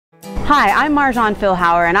Hi, I'm Marjan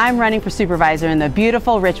Philhour and I'm running for Supervisor in the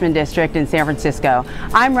beautiful Richmond District in San Francisco.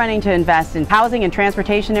 I'm running to invest in housing and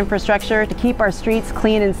transportation infrastructure to keep our streets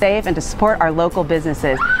clean and safe and to support our local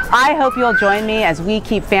businesses. I hope you'll join me as we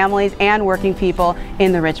keep families and working people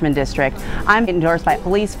in the Richmond District. I'm endorsed by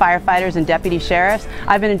police, firefighters, and deputy sheriffs.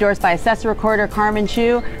 I've been endorsed by Assessor Recorder Carmen,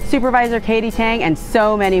 Supervisor Katy, Tang, and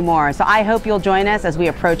so many more. So I hope you'll join us as we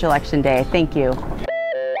approach Election Day. Thank you.